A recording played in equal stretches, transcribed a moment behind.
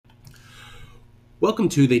Welcome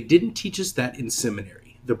to They Didn't Teach Us That in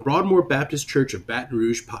Seminary, the Broadmoor Baptist Church of Baton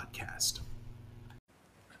Rouge podcast.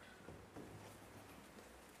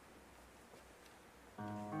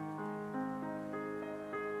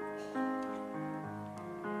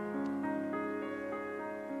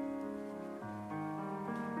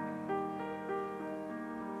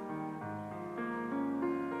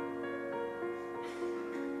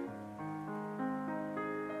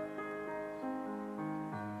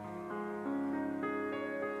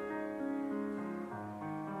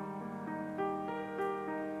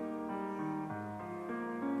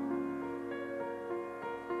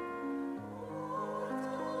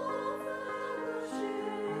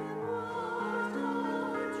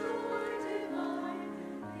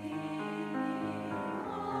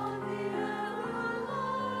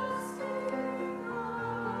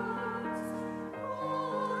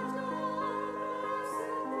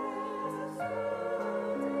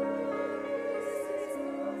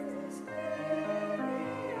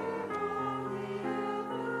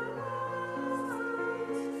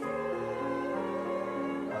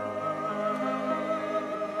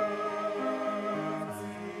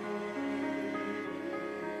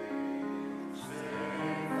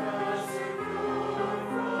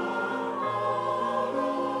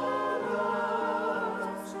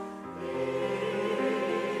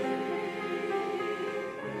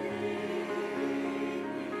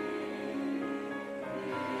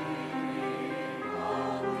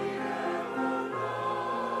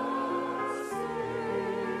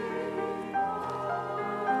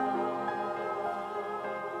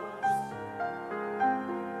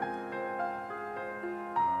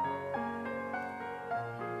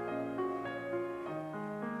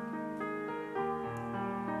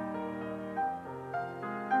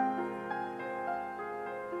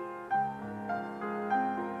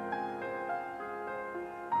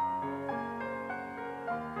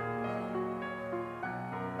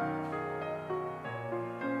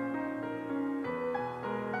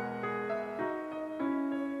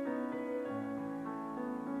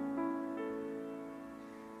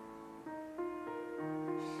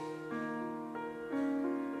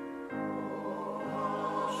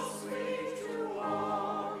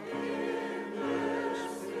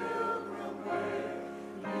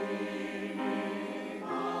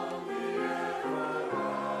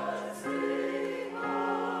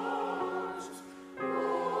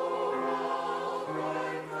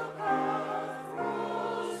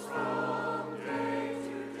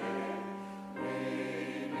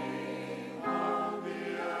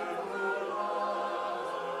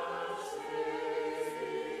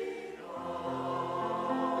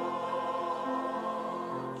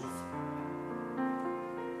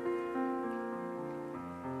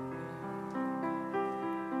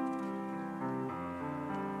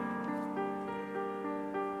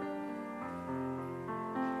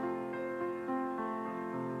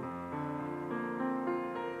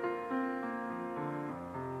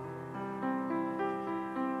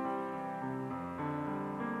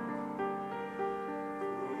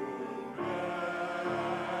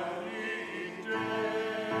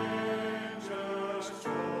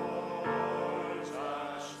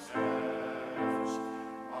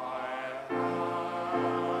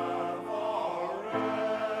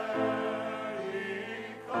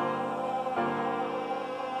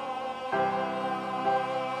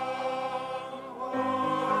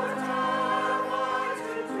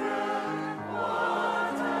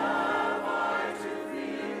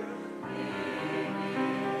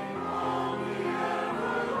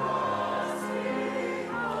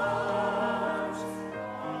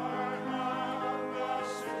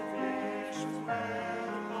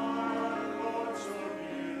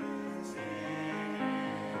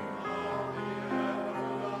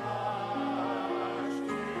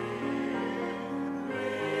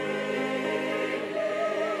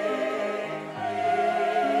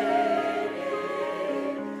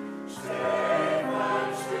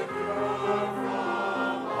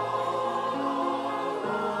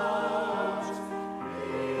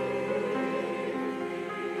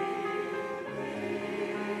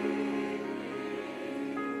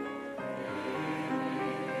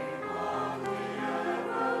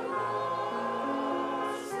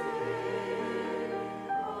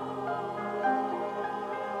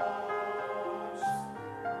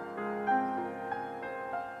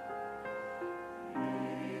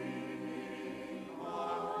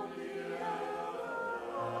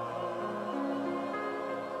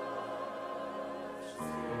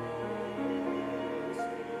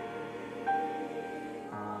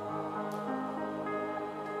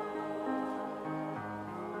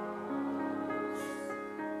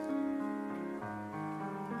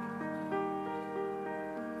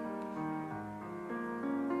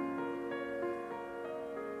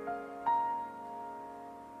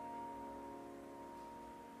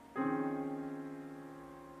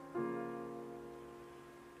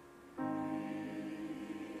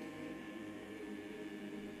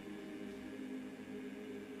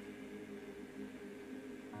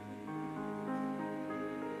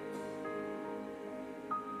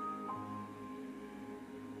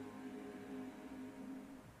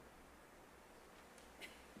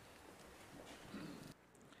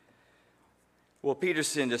 Well,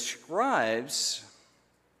 Peterson describes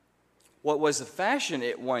what was the fashion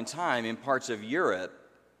at one time in parts of Europe.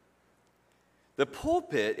 The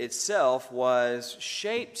pulpit itself was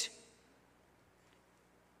shaped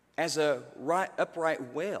as a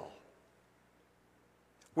upright well,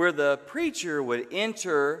 where the preacher would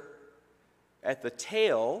enter at the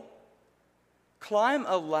tail, climb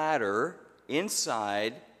a ladder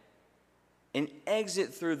inside, and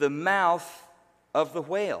exit through the mouth of the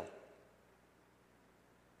whale,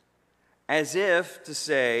 as if to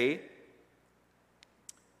say,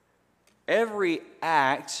 every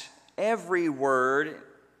act, every word,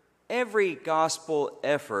 every gospel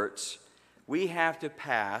effort, we have to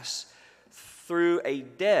pass through a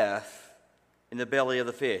death in the belly of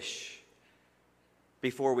the fish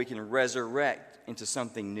before we can resurrect into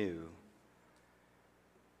something new.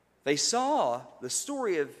 They saw the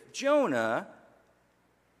story of Jonah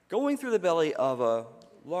going through the belly of a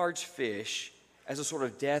large fish as a sort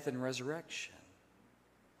of death and resurrection.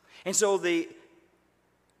 And so the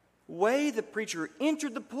way the preacher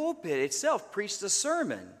entered the pulpit itself preached a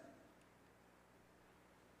sermon.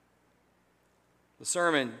 The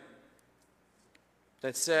sermon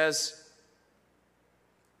that says,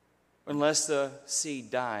 unless the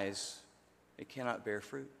seed dies, it cannot bear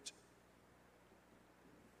fruit.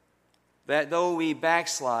 That though we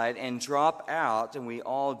backslide and drop out, and we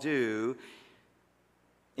all do,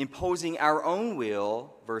 imposing our own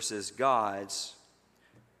will versus God's,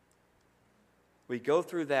 we go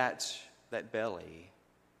through that belly,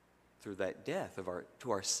 through that death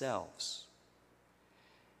to ourselves,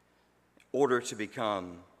 in order to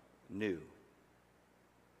become new.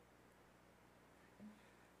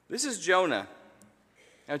 This is Jonah.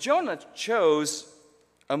 Now, Jonah chose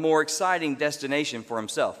a more exciting destination for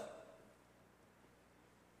himself.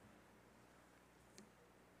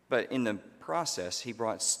 But in the process, he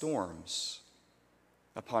brought storms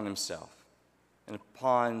upon himself and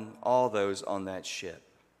upon all those on that ship.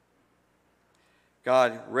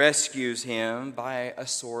 God rescues him by a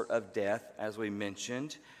sort of death, as we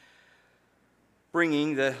mentioned,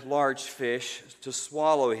 bringing the large fish to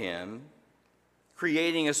swallow him,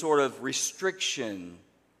 creating a sort of restriction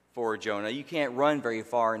for Jonah. You can't run very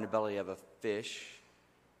far in the belly of a fish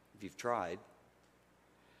if you've tried.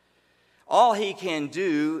 All he can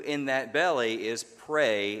do in that belly is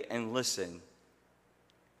pray and listen.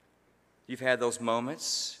 You've had those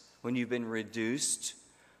moments when you've been reduced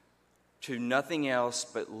to nothing else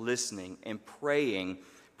but listening and praying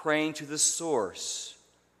to the source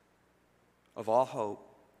of all hope.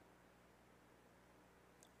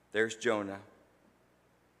 There's Jonah.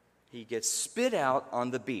 He gets spit out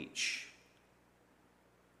on the beach.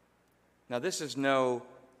 Now, this is no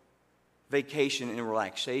vacation and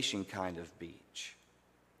relaxation kind of beach.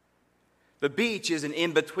 The beach is an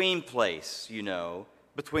in-between place,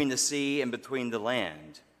 between the sea and between the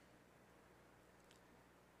land.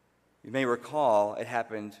 You may recall it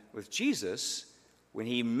happened with Jesus when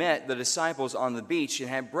he met the disciples on the beach and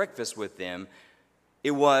had breakfast with them.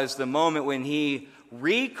 It was the moment when he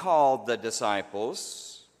recalled the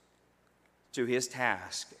disciples to his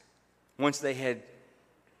task. Once they had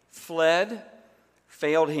fled,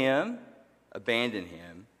 failed him, abandoned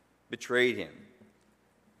him, betrayed him,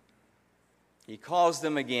 he calls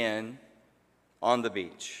them again on the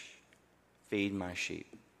beach. Feed my sheep.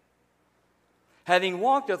 Having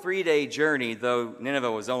walked a 3-day journey, though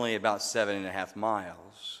Nineveh was only about 7.5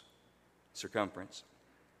 miles circumference,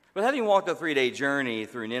 but having walked a 3-day journey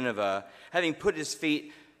through Nineveh, having put his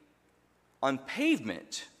feet on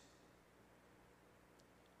pavement,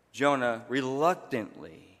 Jonah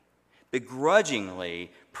reluctantly,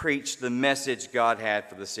 begrudgingly preached the message God had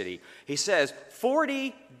for the city. He says,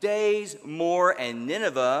 40 days more and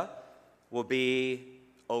Nineveh will be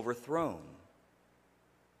overthrown.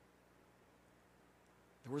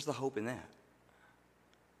 Where's the hope in that?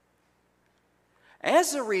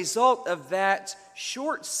 As a result of that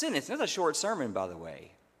short sentence, that's a short sermon, by the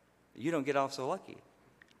way. You don't get off so lucky.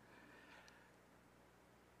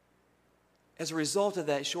 As a result of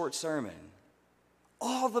that short sermon,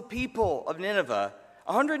 all the people of Nineveh,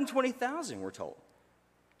 120,000 we're told,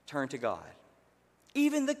 turned to God.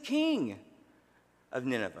 Even the king of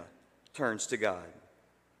Nineveh turns to God.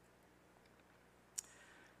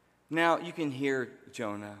 Now, you can hear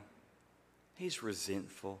Jonah. He's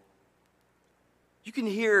resentful. You can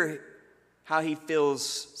hear how he feels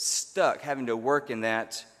stuck having to work in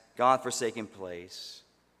that God-forsaken place,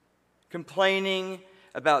 complaining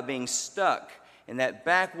about being stuck in that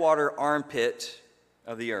backwater armpit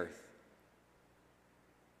of the earth.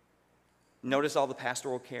 Notice all the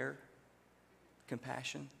pastoral care,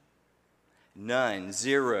 compassion. None,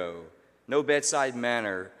 zero no bedside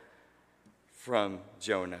manner from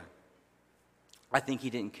Jonah. I think he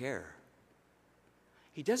didn't care.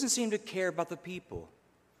 He doesn't seem to care about the people,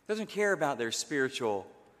 doesn't care about their spiritual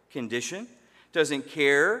condition, doesn't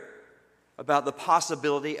care about the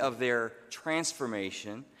possibility of their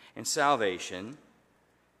transformation and salvation.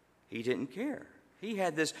 He didn't care. He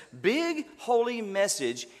had this big, holy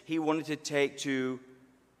message he wanted to take to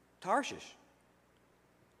Tarshish,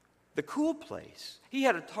 the cool place. He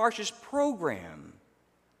had a Tarshish program.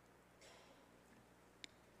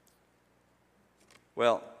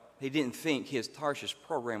 Well, he didn't think his Tarshish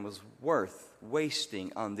program was worth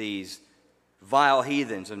wasting on these vile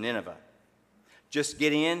heathens of Nineveh. Just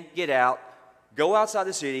get in, get out, go outside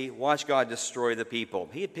the city, watch God destroy the people.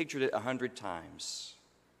 He had pictured it 100 times.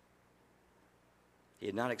 He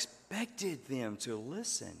had not expected them to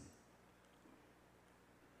listen.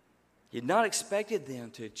 He had not expected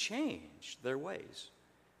them to change their ways.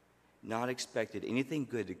 Not expected anything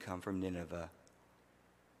good to come from Nineveh.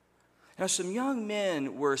 Now, some young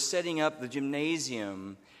men were setting up the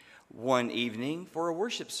gymnasium one evening for a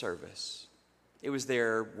worship service. It was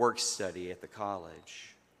their work study at the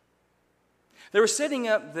college. They were setting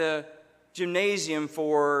up the gymnasium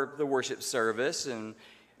for the worship service, and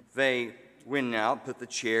they went out, put the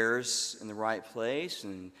chairs in the right place,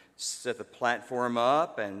 and set the platform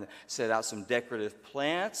up, and set out some decorative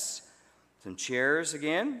plants, some chairs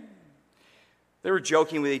again. They were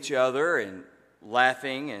joking with each other and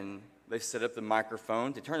laughing, and they set up the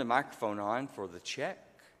microphone. They turned the microphone on for the check.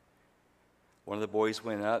 One of the boys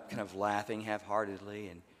went up, kind of laughing half-heartedly,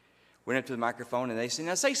 and went up to the microphone, and they said,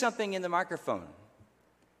 "Now say something in the microphone."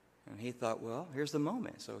 And he thought, well, here's the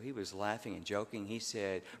moment. So he was laughing and joking. He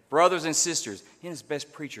said, "Brothers and sisters," in his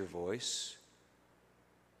best preacher voice,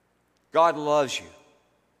 "God loves you.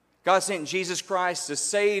 God sent Jesus Christ to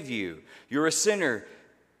save you. You're a sinner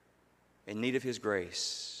in need of his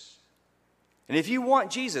grace. And if you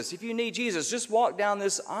want Jesus, if you need Jesus, just walk down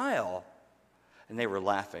this aisle." And they were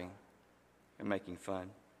laughing and making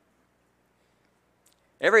fun.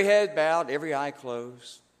 Every head bowed, every eye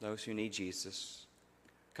closed. Those who need Jesus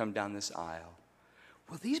come down this aisle.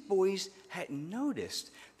 Well, these boys hadn't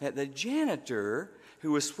noticed that the janitor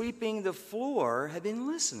who was sweeping the floor had been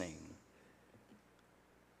listening.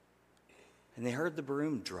 And they heard the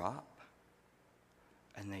broom drop,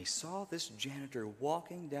 and they saw this janitor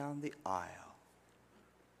walking down the aisle.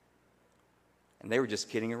 And they were just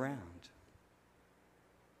kidding around.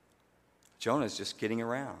 Jonah's just kidding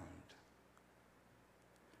around.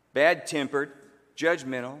 Bad-tempered,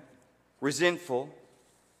 judgmental, resentful.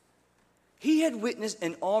 He had witnessed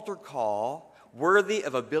an altar call worthy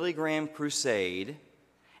of a Billy Graham crusade,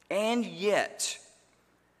 and yet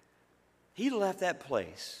he left that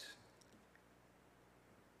place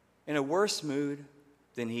in a worse mood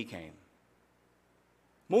than he came.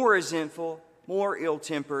 More resentful, more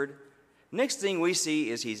ill-tempered. Next thing we see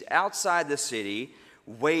is he's outside the city,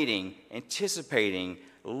 waiting, anticipating,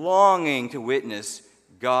 longing to witness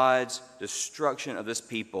God's destruction of this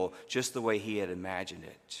people just the way he had imagined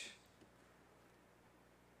it.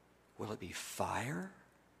 Will it be fire?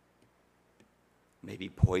 Maybe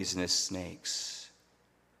poisonous snakes.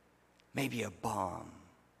 Maybe a bomb.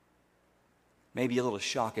 Maybe a little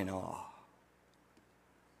shock and awe.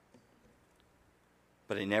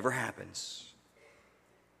 But it never happens.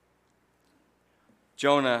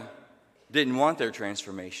 Jonah didn't want their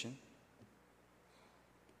transformation.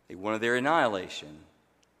 He wanted their annihilation.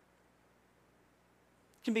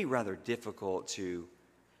 It can be rather difficult to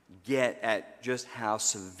get at just how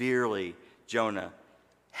severely Jonah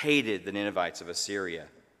hated the Ninevites of Assyria.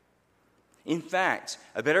 In fact,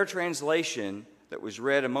 a better translation that was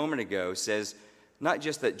read a moment ago says not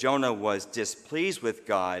just that Jonah was displeased with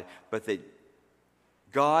God, but that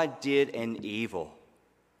God did an evil.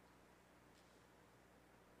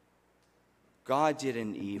 God did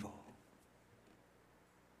an evil.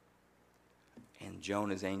 And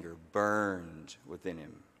Jonah's anger burned within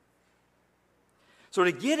him. So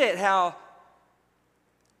to get at how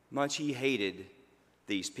much he hated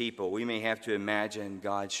these people, we may have to imagine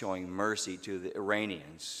God showing mercy to the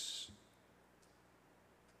Iranians,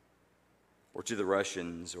 or to the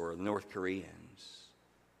Russians, or the North Koreans.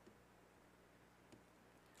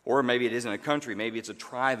 Or maybe it isn't a country, maybe it's a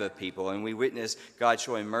tribe of people, and we witness God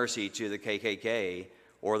showing mercy to the KKK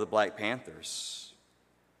or the Black Panthers.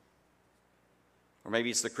 Or maybe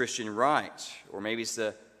it's the Christian right, or maybe it's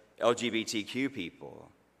the LGBTQ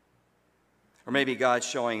people. Or maybe God's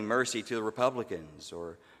showing mercy to the Republicans,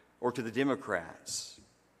 or to the Democrats,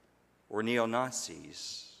 or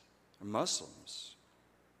neo-Nazis, or Muslims,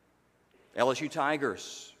 LSU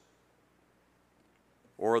Tigers,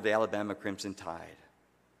 or the Alabama Crimson Tide.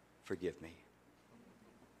 Forgive me.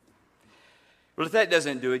 But if that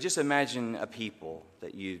doesn't do it, just imagine a people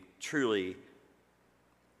that you truly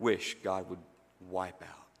wish God would wipe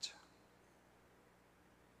out.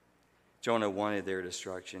 Jonah wanted their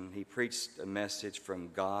destruction. He preached a message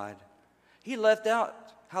from God. He left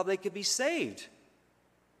out how they could be saved.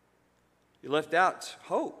 He left out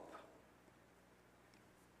hope.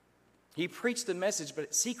 He preached the message,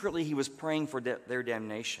 but secretly he was praying for their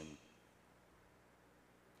damnation.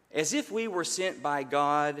 As if we were sent by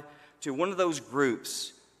God to one of those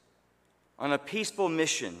groups on a peaceful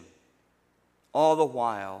mission, all the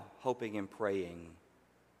while hoping and praying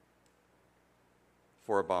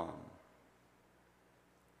for a bomb.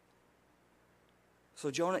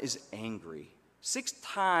 So Jonah is angry. 6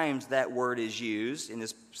 times that word is used in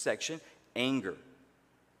this section, anger.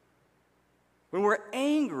 When we're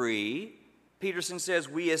angry, Peterson says,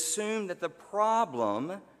 we assume that the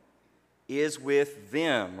problem is with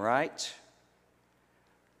them, right?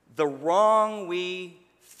 The wrong we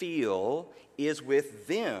feel is with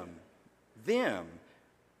them. Them.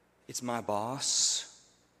 It's my boss,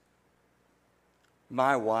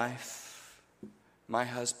 my wife, my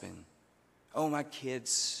husband, oh, my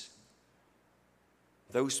kids,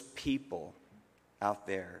 those people out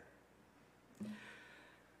there.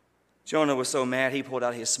 Jonah was so mad he pulled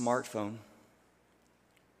out his smartphone.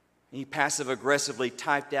 He passive-aggressively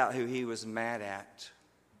typed out who he was mad at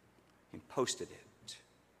and posted it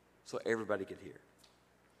so everybody could hear.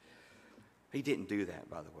 He didn't do that,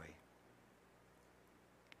 by the way.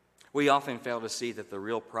 We often fail to see that the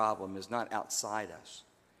real problem is not outside us,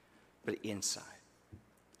 but inside.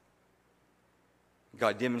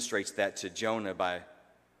 God demonstrates that to Jonah by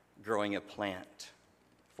growing a plant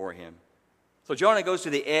for him. So Jonah goes to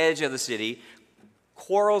the edge of the city,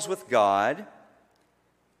 quarrels with God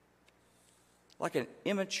like an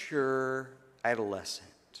immature adolescent.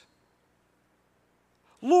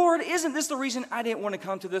 Lord, isn't this the reason I didn't want to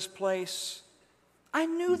come to this place? I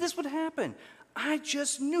knew this would happen. I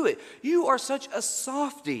just knew it. You are such a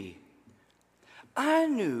softy. I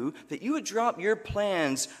knew that you would drop your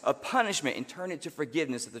plans of punishment and turn it to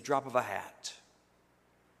forgiveness at the drop of a hat.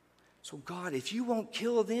 So God, if you won't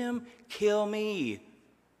kill them, kill me.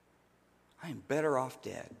 I am better off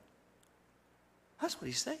dead. That's what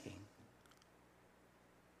he's saying.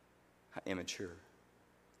 How immature.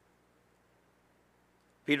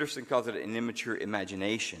 Peterson calls it an immature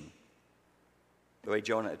imagination, the way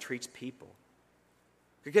Jonah treats people.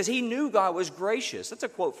 Because he knew God was gracious. That's a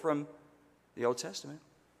quote from the Old Testament.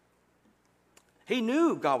 He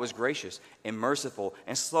knew God was gracious and merciful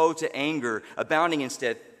and slow to anger, abounding in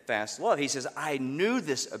steadfast love. He says, I knew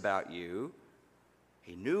this about you.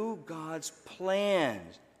 He knew God's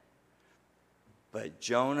plans. But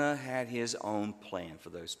Jonah had his own plan for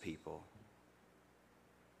those people.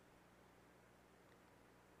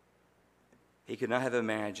 He could not have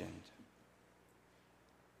imagined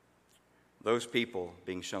those people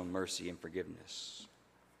being shown mercy and forgiveness.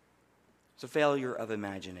 It's a failure of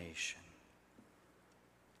imagination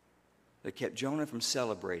that kept Jonah from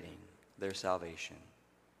celebrating their salvation.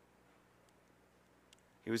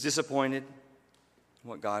 He was disappointed in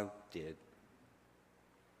what God did.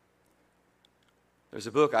 There's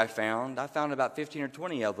a book I found. I found about 15 or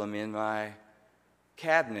 20 of them in my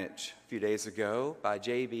cabinet a few days ago by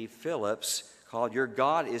J.B. Phillips called Your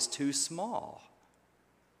God is Too Small.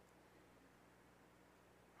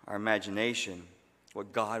 Our imagination,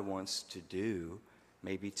 what God wants to do,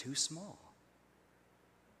 may be too small.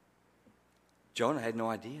 Jonah had no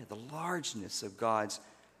idea the largeness of God's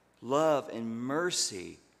love and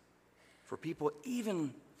mercy for people,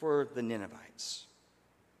 even for the Ninevites.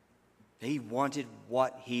 He wanted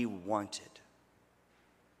what he wanted.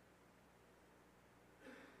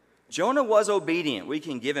 Jonah was obedient. We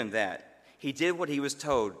can give him that. He did what he was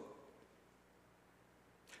told.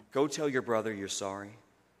 Go tell your brother you're sorry.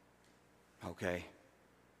 Okay,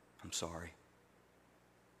 I'm sorry.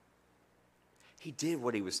 He did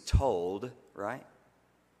what he was told, right?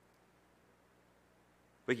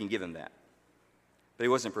 We can give him that. But he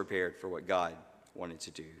wasn't prepared for what God wanted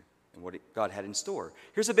to do and what God had in store.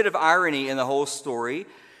 Here's a bit of irony in the whole story.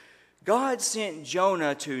 God sent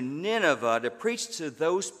Jonah to Nineveh to preach to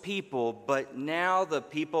those people, but now the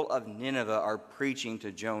people of Nineveh are preaching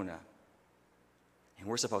to Jonah. And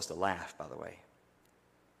we're supposed to laugh, by the way,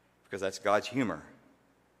 because that's God's humor.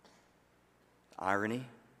 Irony.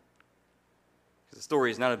 Because the story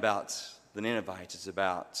is not about the Ninevites, it's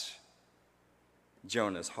about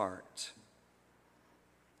Jonah's heart.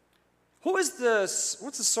 What's the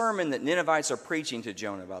sermon that Ninevites are preaching to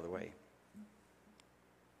Jonah, by the way?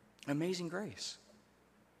 Amazing grace.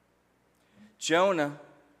 Jonah,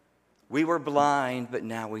 we were blind, but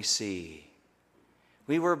now we see.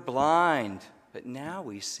 We were blind, but now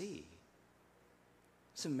we see.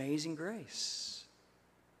 It's amazing grace.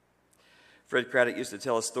 Fred Craddock used to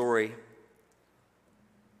tell a story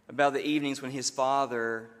about the evenings when his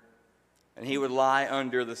father and he would lie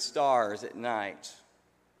under the stars at night,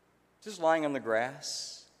 just lying on the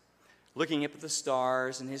grass, looking up at the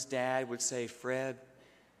stars, and his dad would say, "Fred,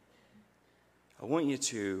 I want you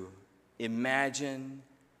to imagine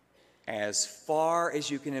as far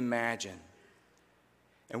as you can imagine.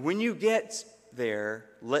 And when you get there,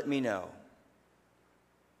 let me know."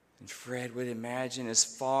 And Fred would imagine as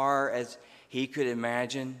far as he could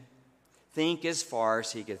imagine, think as far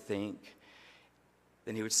as he could think.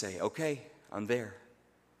 Then he would say, "Okay, I'm there."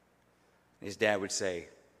 And his dad would say,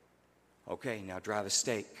 "Okay, now drive a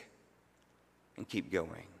stake and keep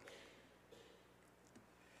going."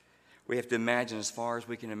 We have to imagine as far as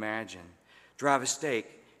we can imagine. Drive a stake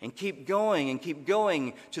and keep going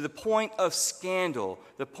to the point of scandal,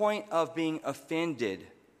 the point of being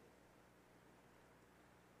offended.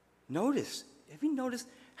 Have you noticed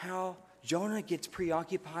how Jonah gets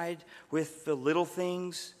preoccupied with the little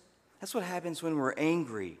things? That's what happens when we're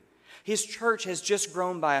angry. His church has just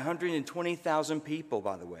grown by 120,000 people,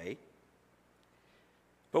 by the way.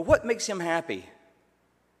 But what makes him happy?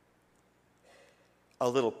 A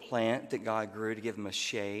little plant that God grew to give him a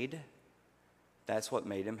shade. That's what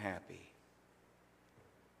made him happy.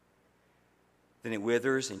 Then it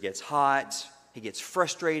withers and gets hot. He gets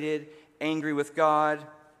frustrated, angry with God.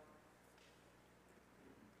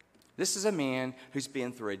 This is a man who's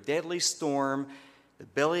been through a deadly storm, the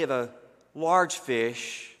belly of a large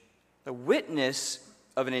fish, the witness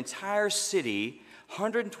of an entire city,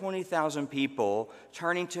 120,000 people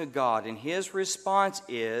turning to God. And his response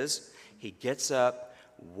is, he gets up,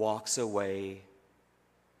 walks away,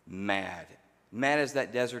 mad. Mad as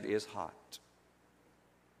that desert is hot.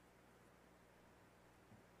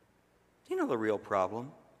 You know the real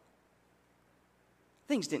problem?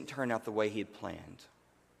 Things didn't turn out the way he had planned.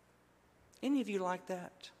 Any of you like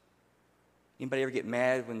that? Anybody ever get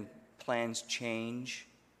mad when plans change?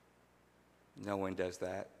 No one does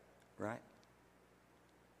that, right?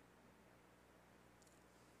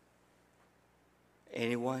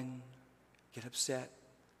 Anyone get upset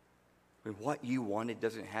when what you wanted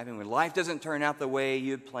doesn't happen, when life doesn't turn out the way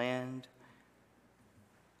you had planned?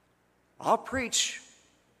 I'll preach.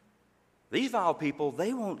 These vile people,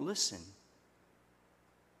 they won't listen.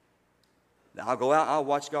 I'll go out, I'll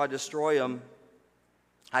watch God destroy them.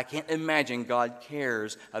 I can't imagine God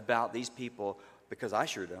cares about these people, because I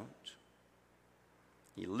sure don't.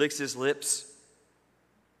 He licks his lips.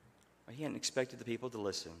 But he hadn't expected the people to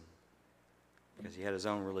listen, because he had his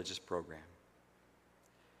own religious program.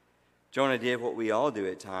 Jonah did what we all do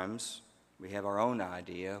at times. We have our own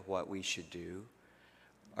idea what we should do,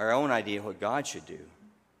 our own idea what God should do,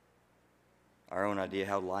 our own idea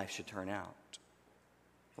how life should turn out.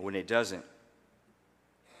 But when it doesn't,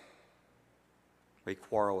 we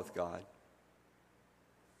quarrel with God.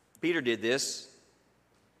 Peter did this.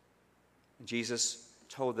 Jesus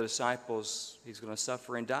told the disciples he's going to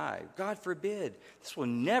suffer and die. God forbid. This will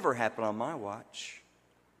never happen on my watch.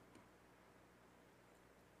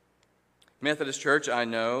 Methodist Church, I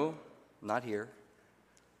know, not here.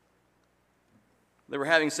 They were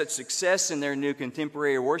having such success in their new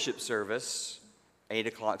contemporary worship service, 8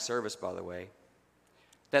 o'clock service, by the way,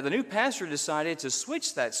 that the new pastor decided to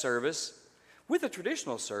switch that service with a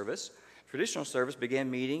traditional service. Traditional service began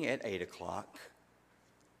meeting at 8 o'clock.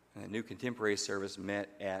 And the new contemporary service met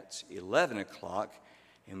at 11 o'clock.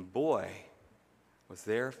 And boy, was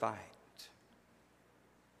there a fight.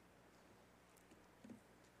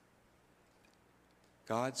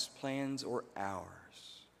 God's plans or ours?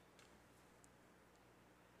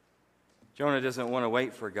 Jonah doesn't want to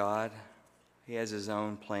wait for God. He has his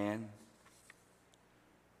own plan.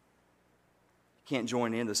 He can't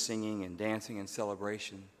join in the singing and dancing and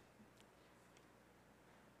celebration.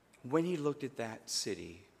 When he looked at that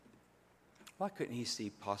city, why couldn't he see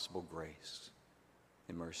possible grace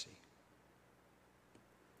and mercy?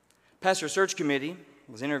 Pastor Search Committee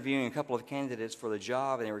was interviewing a couple of candidates for the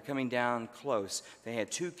job, and they were coming down close. They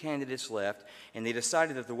had 2 candidates left, and they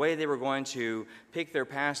decided that the way they were going to pick their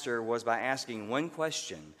pastor was by asking one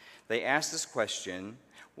question. They asked this question: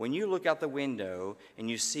 when you look out the window and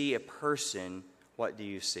you see a person, what do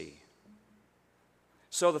you see?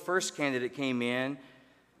 So the first candidate came in.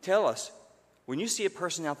 Tell us, when you see a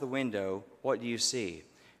person out the window, what do you see?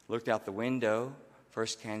 Looked out the window.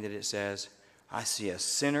 First candidate says, I see a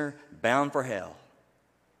sinner bound for hell.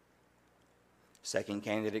 Second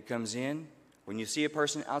candidate comes in. When you see a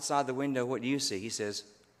person outside the window, what do you see? He says,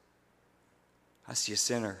 I see a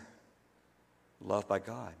sinner loved by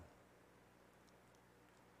God.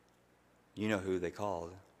 You know who they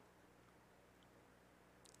called.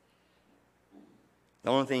 The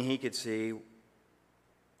only thing he could see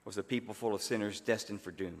was a people full of sinners destined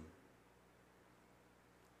for doom.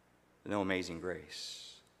 No amazing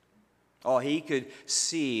grace. All he could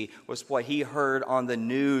see was what he heard on the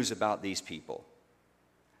news about these people.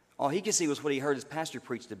 All he could see was what he heard his pastor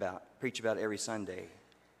preach about every Sunday.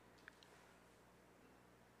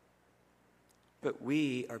 But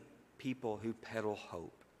we are people who peddle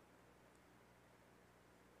hope.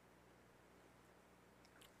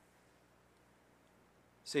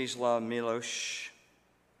 Czeslaw Milosz,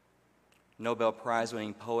 Nobel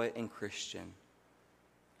Prize-winning poet and Christian,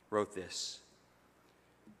 wrote this.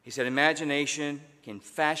 He said, imagination can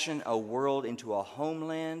fashion a world into a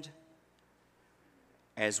homeland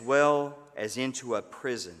as well as into a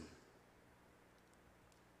prison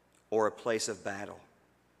or a place of battle.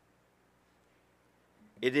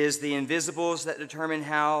 It is the invisibles that determine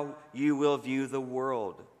how you will view the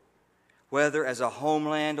world, whether as a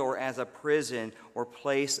homeland or as a prison or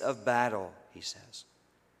place of battle, he says.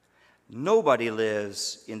 Nobody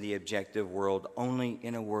lives in the objective world, only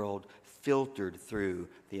in a world filtered through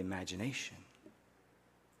the imagination.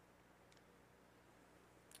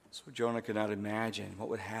 So Jonah could not imagine what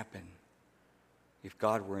would happen if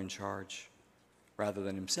God were in charge rather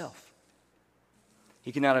than himself.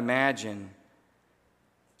 He cannot imagine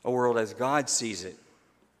a world as God sees it,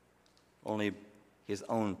 only his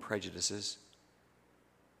own prejudices,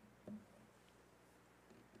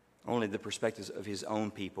 only the perspectives of his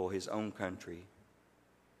own people, his own country.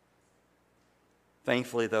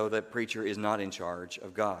 Thankfully, though, that preacher is not in charge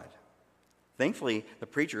of God. Thankfully, the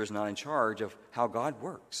preacher is not in charge of how God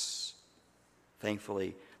works.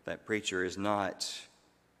 Thankfully, that preacher is not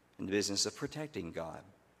in the business of protecting God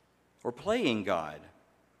or playing God,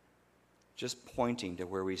 just pointing to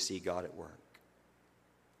where we see God at work.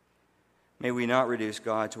 May we not reduce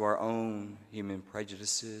God to our own human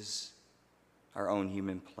prejudices, our own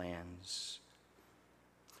human plans.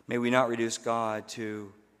 May we not reduce God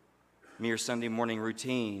to mere Sunday morning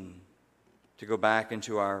routine, to go back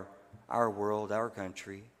into our world, our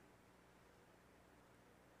country,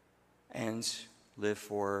 and live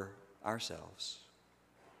for ourselves.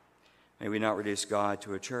 May we not reduce God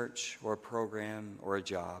to a church or a program or a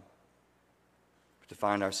job, but to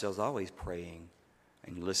find ourselves always praying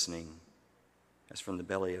and listening as from the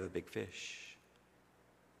belly of a big fish.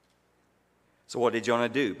 So what did Jonah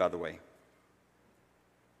do, by the way?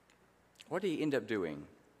 What did he end up doing?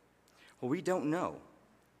 Well, we don't know.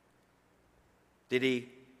 Did he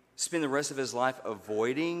spend the rest of his life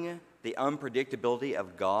avoiding the unpredictability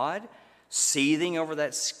of God, seething over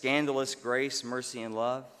that scandalous grace, mercy, and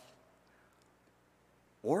love?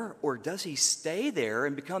 Or does he stay there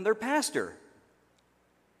and become their pastor?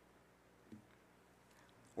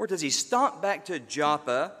 Or does he stomp back to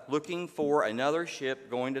Joppa looking for another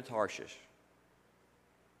ship going to Tarshish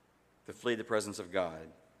to flee the presence of God?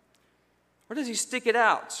 Or does he stick it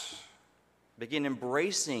out, begin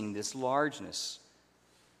embracing this largeness,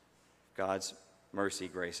 God's mercy,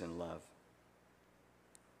 grace, and love?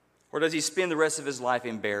 Or does he spend the rest of his life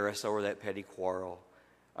embarrassed over that petty quarrel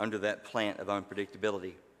under that plant of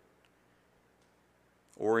unpredictability?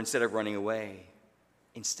 Or instead of running away,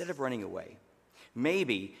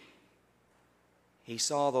 maybe he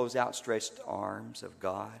saw those outstretched arms of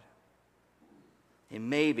God, and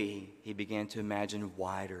maybe he began to imagine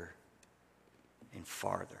wider and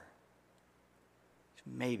farther.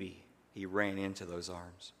 Maybe he ran into those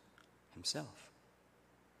arms himself.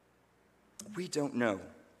 We don't know.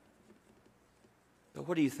 But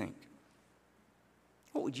what do you think?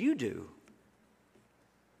 What would you do?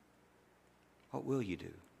 What will you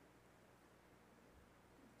do?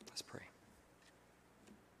 Let's pray.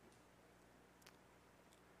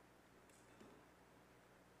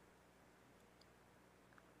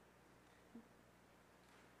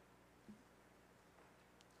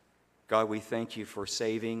 God, we thank you for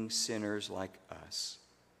saving sinners like us.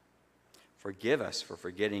 Forgive us for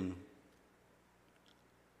forgetting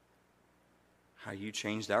how you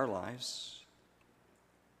changed our lives.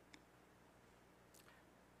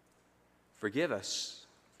 Forgive us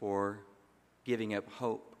for giving up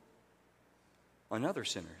hope on other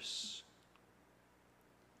sinners.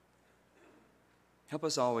 Help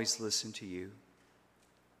us always listen to you.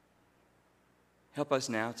 Help us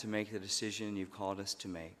now to make the decision you've called us to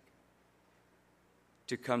make,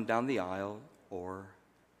 to come down the aisle or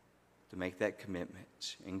to make that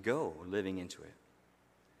commitment and go living into it,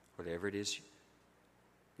 whatever it is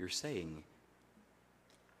you're saying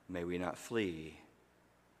may we not flee,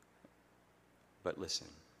 but listen.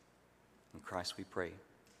 In Christ we pray.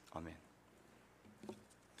 Amen.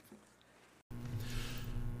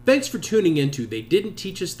 Thanks for tuning into They Didn't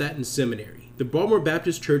Teach Us That in Seminary, the Baltimore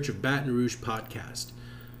Baptist Church of Baton Rouge podcast.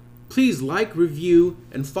 Please like, review,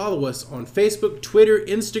 and follow us on Facebook, Twitter,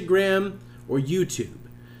 Instagram, or YouTube.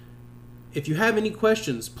 If you have any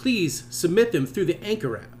questions, please submit them through the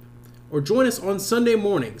Anchor app, or join us on Sunday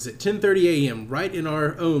mornings at 10:30 a.m. right in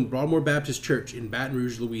our own Baltimore Baptist Church in Baton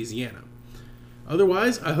Rouge, Louisiana.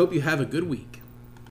 Otherwise, I hope you have a good week.